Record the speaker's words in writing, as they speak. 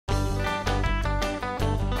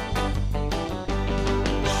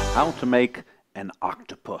How to make an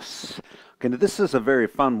octopus. Okay, now this is a very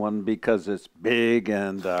fun one because it's big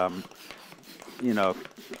and, you know,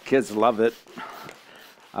 kids love it.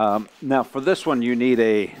 Now for this one you need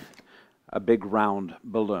a big round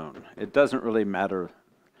balloon. It doesn't really matter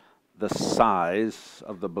the size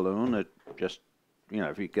of the balloon. It just, you know,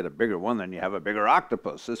 if you get a bigger one, then you have a bigger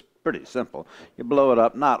octopus. It's pretty simple. You blow it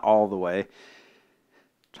up, not all the way.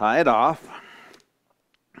 Tie it off.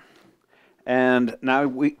 And now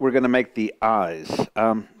we're going to make the eyes.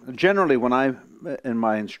 Generally, in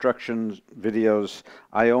my instructions videos,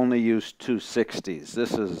 I only use 260s.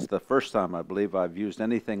 This is the first time I believe I've used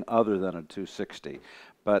anything other than a 260.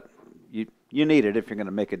 But you need it if you're going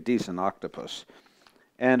to make a decent octopus.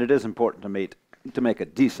 And it is important to make a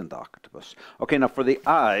decent octopus. Okay, now for the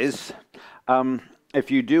eyes, if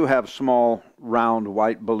you do have small, round,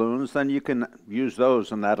 white balloons, then you can use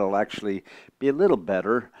those, and that'll actually be a little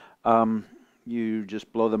better. You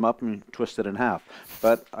just blow them up and twist it in half.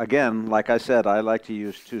 But again, like I said, I like to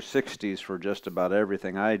use 260s for just about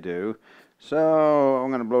everything I do. So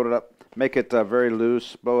I'm going to blow it up, make it very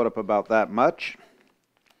loose, blow it up about that much.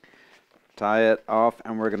 Tie it off,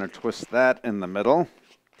 and we're going to twist that in the middle.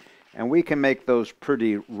 And we can make those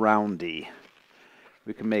pretty roundy.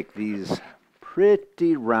 We can make these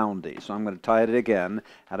pretty roundy. So I'm going to tie it again,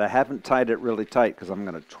 and I haven't tied it really tight because I'm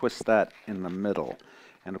going to twist that in the middle.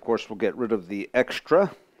 And of course we'll get rid of the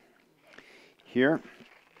extra here.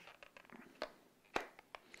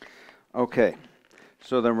 Okay,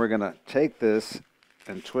 so then we're going to take this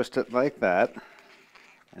and twist it like that.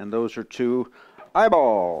 And those are two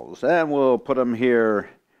eyeballs. And we'll put them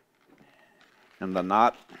here in the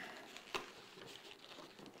knot.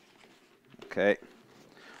 Okay,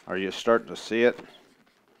 are you starting to see it?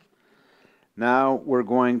 Now we're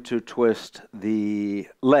going to twist the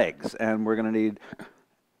legs, and we're going to need,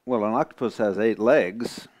 well, an octopus has 8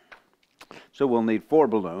 legs, so we'll need 4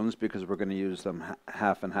 balloons because we're going to use them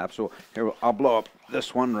half and half. So here, I'll blow up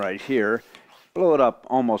this one right here, blow it up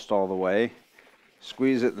almost all the way,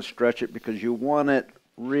 squeeze it and stretch it because you want it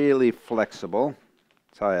really flexible.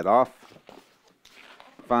 Tie it off,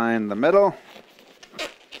 find the middle,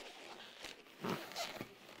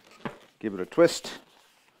 give it a twist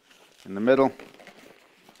in the middle,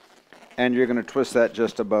 and you're going to twist that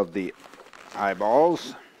just above the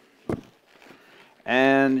eyeballs.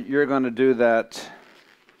 And you're going to do that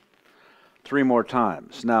 3 more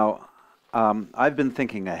times. Now, I've been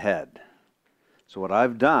thinking ahead. So what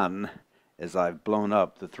I've done is I've blown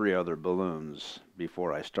up the 3 other balloons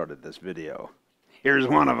before I started this video. Here's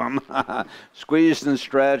one of them. Squeezed and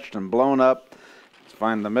stretched and blown up. Let's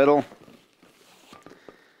find the middle.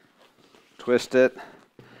 Twist it.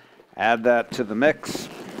 Add that to the mix.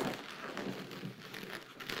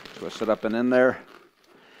 Twist it up and in there.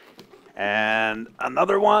 And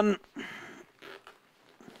another one.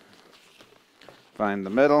 Find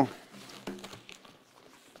the middle.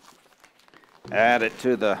 Add it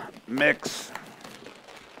to the mix.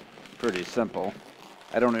 Pretty simple.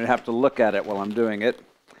 I don't even have to look at it while I'm doing it.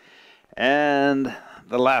 And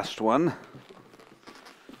the last one.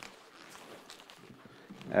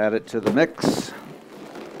 Add it to the mix.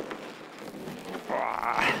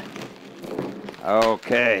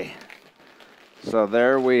 Okay. So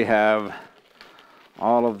there we have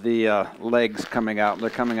all of the legs coming out. They're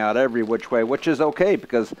coming out every which way, which is okay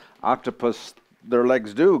because octopus, their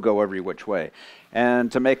legs do go every which way.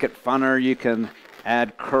 And to make it funner, you can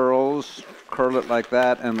add curls, curl it like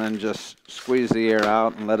that, and then just squeeze the air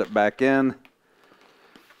out and let it back in.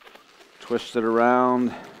 Twist it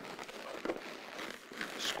around.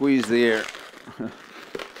 Squeeze the air.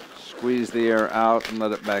 Squeeze the air out and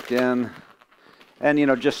let it back in. And, you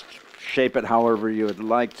know, just shape it however you would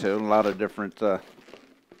like to. A lot of different, you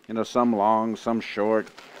know, some long, some short.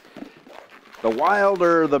 The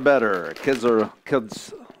wilder, the better.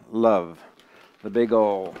 Kids love the big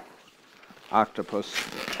old octopus.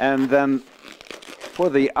 And then for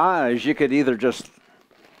the eyes, you could either just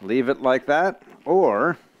leave it like that,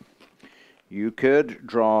 or you could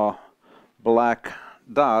draw black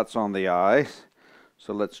dots on the eyes.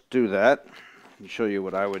 So let's do that and show you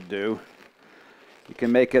what I would do. You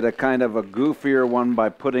can make it a kind of a goofier one by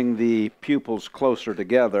putting the pupils closer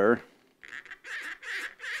together.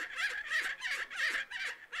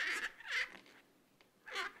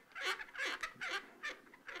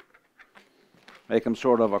 Make them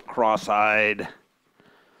sort of a cross-eyed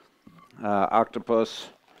octopus.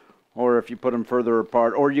 Or if you put them further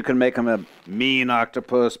apart, or you can make them a mean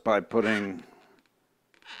octopus by putting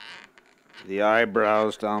the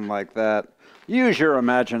eyebrows down like that. Use your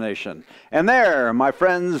imagination. And there, my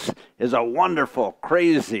friends, is a wonderful,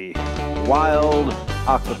 crazy, wild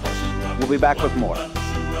octopus. We'll be back with more.